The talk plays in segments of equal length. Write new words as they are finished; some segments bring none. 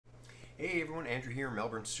Hey everyone, Andrew here,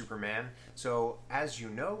 Melbourne Superman. So, as you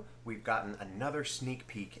know, we've gotten another sneak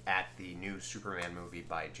peek at the new Superman movie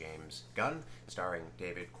by James Gunn, starring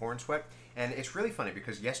David Cornsweet. And it's really funny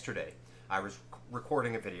because yesterday I was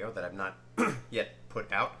recording a video that I've not yet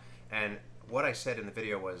put out, and what I said in the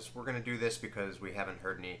video was, we're going to do this because we haven't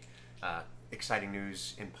heard any exciting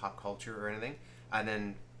news in pop culture or anything. And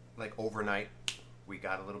then, like overnight, we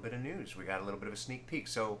got a little bit of news. We got a little bit of a sneak peek.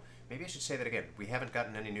 So maybe I should say that again. We haven't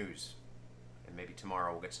gotten any news. And maybe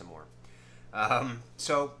tomorrow we'll get some more.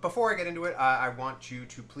 So before I get into it, I want you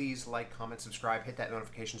to please like, comment, subscribe, hit that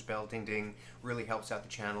notifications bell, ding ding. Really helps out the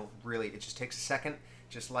channel. Really, it just takes a second.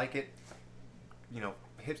 Just like it. You know,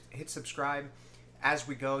 hit subscribe. As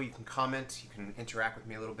we go, you can comment, you can interact with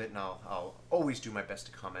me a little bit, and I'll always do my best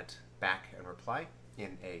to comment back and reply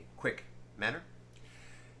in a quick manner.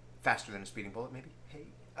 Faster than a speeding bullet, maybe. Hey.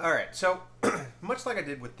 All right. So much like I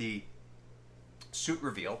did with the suit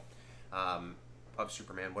reveal of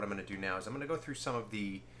Superman, what I'm going to do now is I'm going to go through some of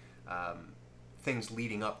the things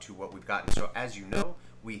leading up to what we've gotten. So as you know,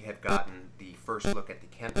 we have gotten the first look at the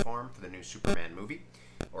Kent farm for the new Superman movie,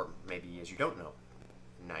 or maybe as you don't know,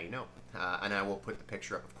 now you know. And I will put the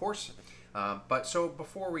picture up, of course. But so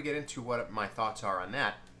before we get into what my thoughts are on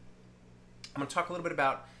that, I'm going to talk a little bit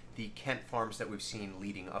about the Kent farms that we've seen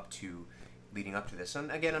leading up to this.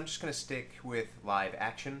 And again, I'm just going to stick with live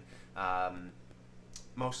action.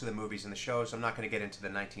 Most of the movies and the shows, I'm not going to get into the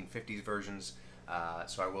 1950s versions,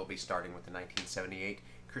 so I will be starting with the 1978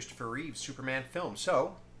 Christopher Reeve Superman film.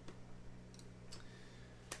 So,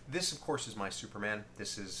 this of course is my Superman.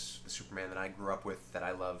 This is the Superman that I grew up with, that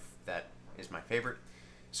I love, that is my favorite.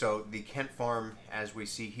 So the Kent farm, as we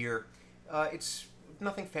see here, it's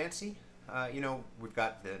nothing fancy. You know, we've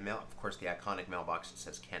got the mail, of course, the iconic mailbox that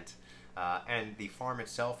says Kent, and the farm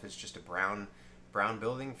itself is just a brown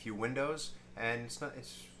building, a few windows. And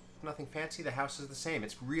it's nothing fancy. The house is the same.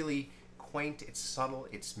 It's really quaint. It's subtle.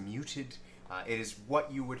 It's muted. It is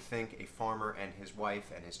what you would think a farmer and his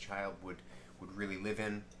wife and his child would really live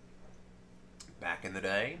in back in the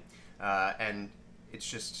day. And it's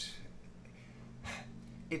just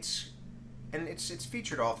it's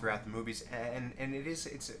featured all throughout the movies, and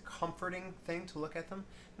it's a comforting thing to look at them.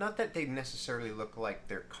 Not that they necessarily look like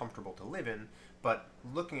they're comfortable to live in, but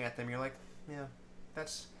looking at them, you're like, yeah,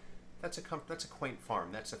 that's a quaint farm.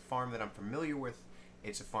 That's a farm that I'm familiar with.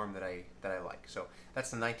 It's a farm that I like. So that's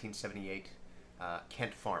the 1978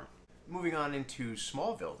 Kent farm. Moving on into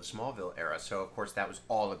Smallville, the Smallville era. So of course that was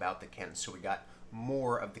all about the Kents. So we got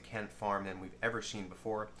more of the Kent farm than we've ever seen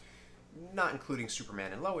before, not including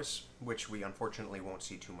Superman and Lois, which we unfortunately won't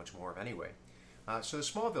see too much more of anyway. So the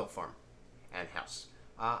Smallville farm and house.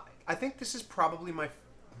 I think this is probably my.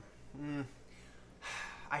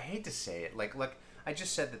 I hate to say it, like. I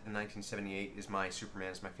just said that the 1978 is my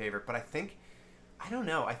Superman, is my favorite, but I don't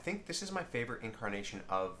know, I think this is my favorite incarnation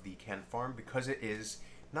of the Kent farm because it is,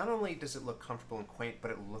 not only does it look comfortable and quaint,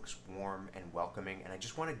 but it looks warm and welcoming, and I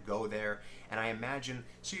just want to go there, and I imagine,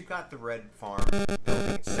 so you've got the red farm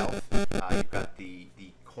building itself, you've got the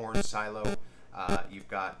corn silo, you've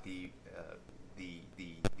got the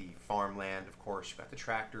farmland, of course, you've got the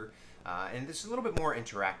tractor, and this is a little bit more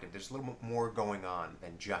interactive. There's a little bit more going on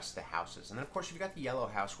than just the houses. And then, of course, you've got the yellow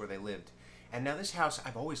house where they lived. And now this house,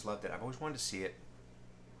 I've always loved it. I've always wanted to see it.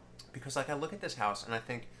 Because, like, I look at this house and I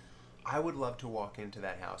think, I would love to walk into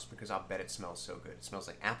that house because I'll bet it smells so good. It smells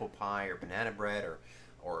like apple pie or banana bread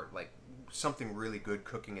or like, something really good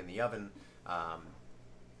cooking in the oven.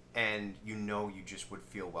 And you know you just would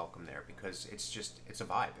feel welcome there because it's a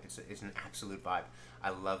vibe. It's an absolute vibe. I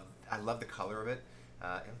love the color of it.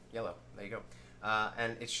 Yellow, there you go.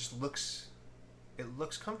 And it just looks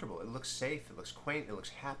comfortable. It looks safe. It looks quaint. It looks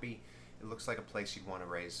happy. It looks like a place you'd want to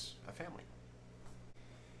raise a family.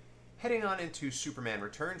 Heading on into Superman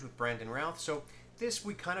Returns with Brandon Routh. So this,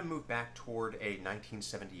 we kind of move back toward a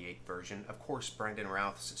 1978 version. Of course, Brandon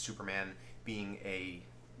Routh's Superman being a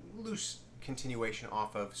loose continuation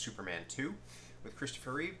off of Superman 2 with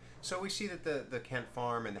Christopher Reeve. So we see that the Kent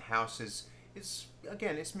farm and the house is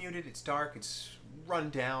again, it's muted, it's dark, it's run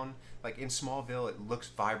down. Like in Smallville, it looks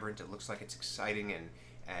vibrant, it looks like it's exciting and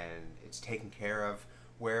it's taken care of.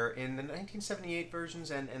 Where in the 1978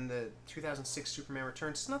 versions and the 2006 Superman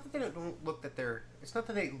Returns, it's not that they don't look that they're, it's not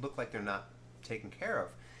that they look like they're not taken care of,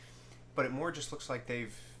 but it more just looks like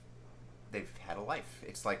they've had a life.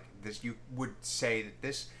 It's like this, you would say that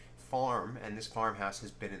this farm and this farmhouse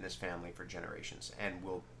has been in this family for generations and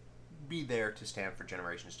will be there to stand for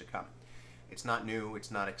generations to come. It's not new,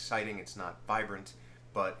 it's not exciting, it's not vibrant,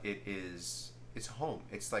 but it's home.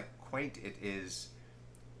 It's like quaint, it is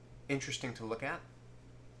interesting to look at,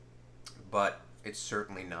 but it's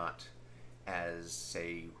certainly not as,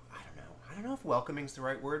 say, I don't know if welcoming's the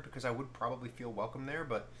right word, because I would probably feel welcome there,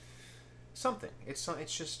 but something. It's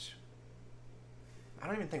just, I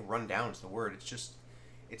don't even think run down is the word. It's just,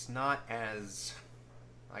 it's not as,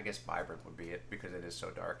 I guess vibrant would be it, because it is so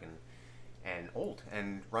dark and old.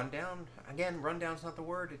 And rundown, again, rundown's not the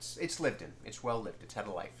word. It's lived in. It's well lived. It's had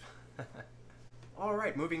a life. All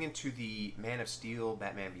right, moving into the Man of Steel,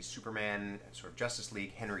 Batman v Superman, sort of Justice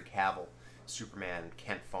League, Henry Cavill, Superman,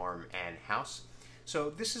 Kent Farm, and House. So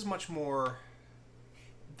this is much more,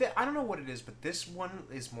 I don't know what it is, but this one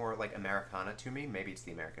is more like Americana to me. Maybe it's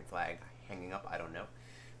the American flag hanging up, I don't know.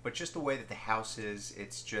 But just the way that the house is,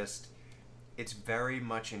 it's very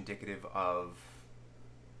much indicative of,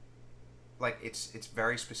 like, it's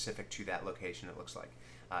very specific to that location, it looks like.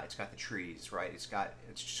 It's got the trees, right? It's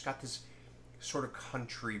just got this sort of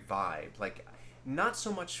country vibe. Like, not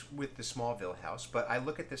so much with the Smallville house, but I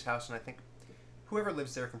look at this house and I think whoever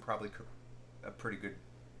lives there can probably cook a pretty good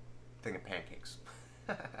thing of pancakes.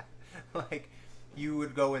 Like, you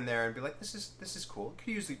would go in there and be like, this is cool.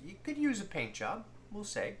 You could use a paint job, we'll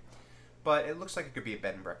say, but it looks like it could be a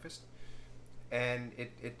bed and breakfast. And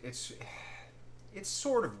it's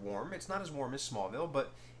sort of warm. It's not as warm as Smallville,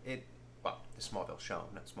 but well, the Smallville show,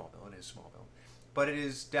 not Smallville. It is Smallville, but it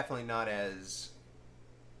is definitely not as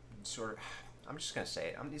sort of. I'm just gonna say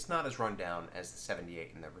it. It's not as run down as the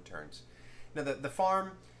 '78 and the Returns. Now the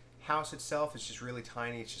farm house itself is just really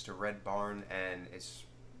tiny. It's just a red barn, and it's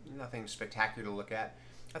nothing spectacular to look at.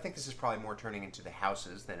 I think this is probably more turning into the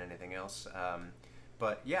houses than anything else.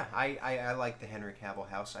 But yeah, I like the Henry Cavill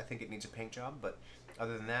house. I think it needs a paint job, but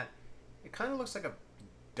other than that, it kind of looks like a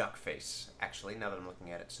duck face, actually, now that I'm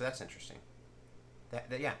looking at it. So that's interesting.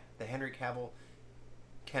 Yeah, the Henry Cavill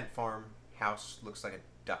Kent Farm house looks like a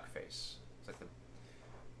duck face. It's like the...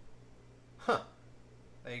 Huh.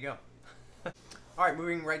 There you go. All right,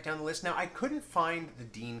 moving right down the list. Now, I couldn't find the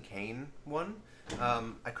Dean Cain one.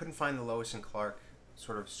 I couldn't find the Lois and Clark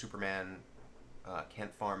sort of Superman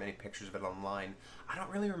Kent Farm, any pictures of it online. I don't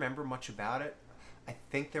really remember much about it. I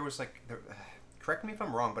think there was like... correct me if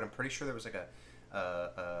I'm wrong, but I'm pretty sure there was like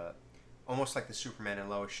almost like the Superman and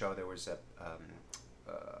Lois show. There was a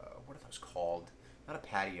what are those called? Not a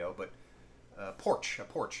patio, but a porch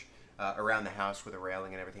around the house with a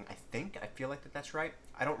railing and everything. I feel like that's right.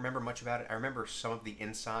 I don't remember much about it. I remember some of the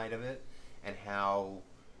inside of it and how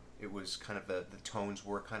it was kind of the tones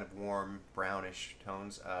were kind of warm, brownish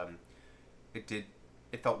tones.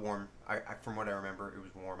 It felt warm. From what I remember, it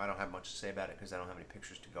was warm. I don't have much to say about it because I don't have any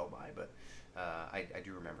pictures to go by, but I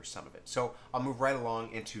do remember some of it. So I'll move right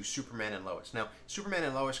along into Superman and Lois. Now, Superman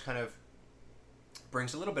and Lois kind of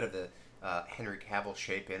brings a little bit of the Henry Cavill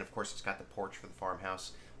shape in. Of course, it's got the porch for the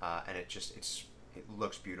farmhouse, and it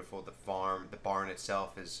looks beautiful. The barn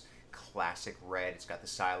itself is classic red. It's got the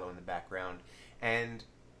silo in the background, and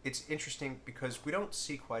it's interesting because we don't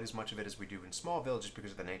see quite as much of it as we do in Smallville, just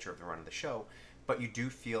because of the nature of the run of the show. But you do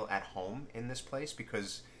feel at home in this place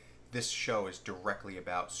because this show is directly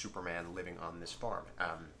about Superman living on this farm,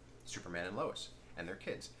 Superman and Lois and their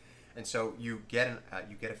kids, and so you get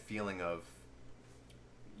a feeling of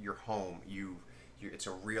your home. It's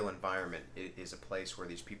a real environment. It is a place where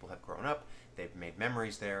these people have grown up. They've made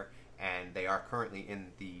memories there, and they are currently in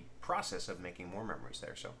the process of making more memories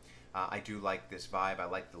there. So I do like this vibe. I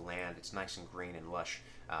like the land. It's nice and green and lush.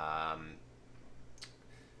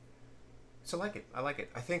 So I like it.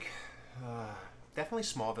 I think definitely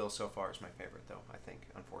Smallville so far is my favorite, though, I think,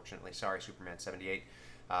 unfortunately. Sorry, Superman 78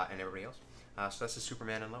 and everybody else. So that's the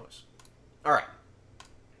Superman and Lois. All right.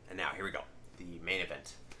 And now, here we go. The main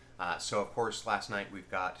event. So, of course, last night we've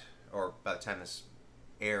got, or by the time this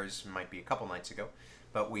airs, might be a couple nights ago,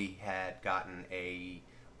 but we had gotten a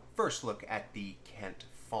first look at the Kent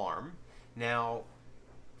farm. Now,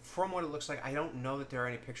 from what it looks like, I don't know that there are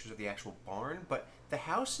any pictures of the actual barn, but the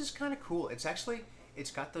house is kind of cool.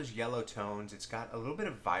 It's got those yellow tones. It's got a little bit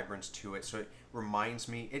of vibrance to it, so it reminds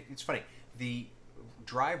me, it's funny, the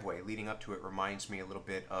driveway leading up to it reminds me a little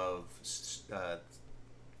bit of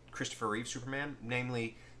Christopher Reeve Superman,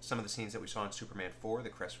 namely some of the scenes that we saw in Superman 4, the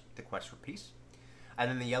Quest for Peace. And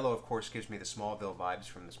then the yellow, of course, gives me the Smallville vibes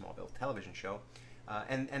from the Smallville television show.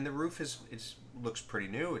 And the roof looks pretty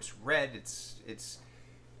new. It's red. It's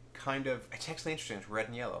actually interesting. It's red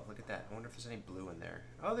and yellow. Look at that. I wonder if there's any blue in there.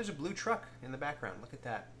 Oh, there's a blue truck in the background. Look at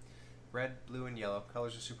that. Red, blue, and yellow.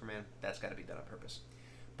 Colors of Superman. That's got to be done on purpose.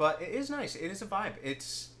 But it is nice. It is a vibe. It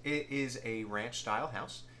is a ranch-style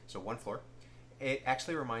house, so one floor. It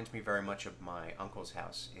actually reminds me very much of my uncle's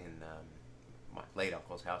house my late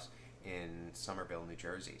uncle's house in Somerville, New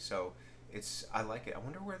Jersey. So I like it. I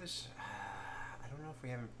wonder where this, I don't know if we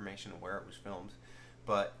have information on where it was filmed,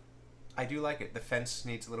 but I do like it. The fence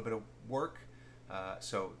needs a little bit of work,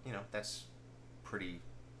 so you know that's pretty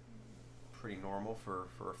normal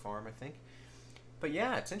for a farm, I think. But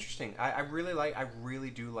yeah, it's interesting. I really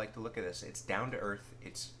do like the look of this. It's down to earth.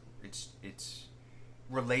 It's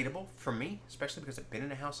relatable for me, especially because I've been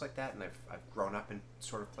in a house like that and I've grown up in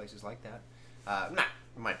sort of places like that. Not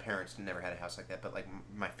my parents never had a house like that, but like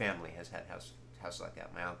my family has had houses like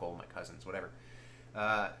that. My uncle, my cousins, whatever.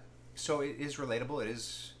 So it is relatable. It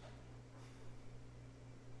is.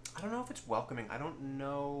 I don't know if it's welcoming. I don't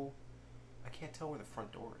know. I can't tell where the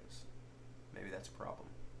front door is. Maybe that's a problem,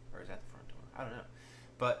 or is that the front door? I don't know,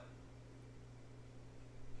 but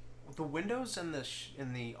the windows and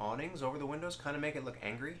the awnings over the windows kind of make it look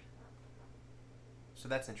angry. So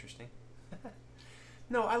that's interesting.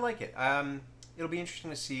 No, I like it. It'll be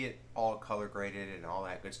interesting to see it all color graded and all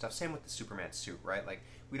that good stuff. Same with the Superman suit, right? Like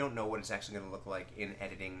we don't know what it's actually going to look like in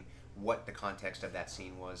editing, what the context of that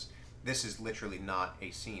scene was. This is literally not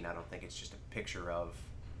a scene. I don't think it's just a picture of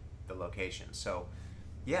the location. So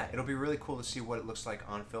yeah, it'll be really cool to see what it looks like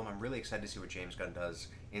on film. I'm really excited to see what James Gunn does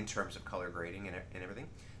in terms of color grading and everything.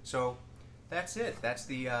 So that's it. That's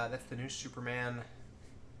the new Superman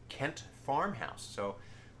Kent farmhouse. So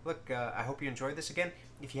look, I hope you enjoyed this. Again,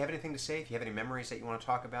 if you have anything to say, if you have any memories that you want to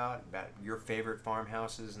talk about your favorite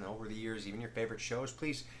farmhouses and over the years, even your favorite shows,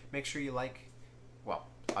 please make sure you well,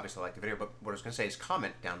 obviously like the video, but what I was going to say is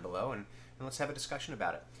comment down below and let's have a discussion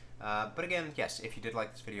about it. But again, yes, if you did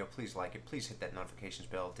like this video, please like it. Please hit that notifications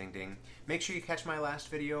bell, ding ding. Make sure you catch my last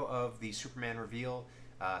video of the Superman reveal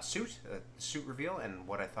suit reveal, and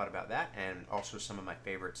what I thought about that, and also some of my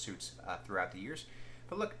favorite suits throughout the years.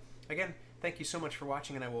 But look, again, thank you so much for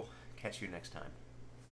watching, and I will catch you next time.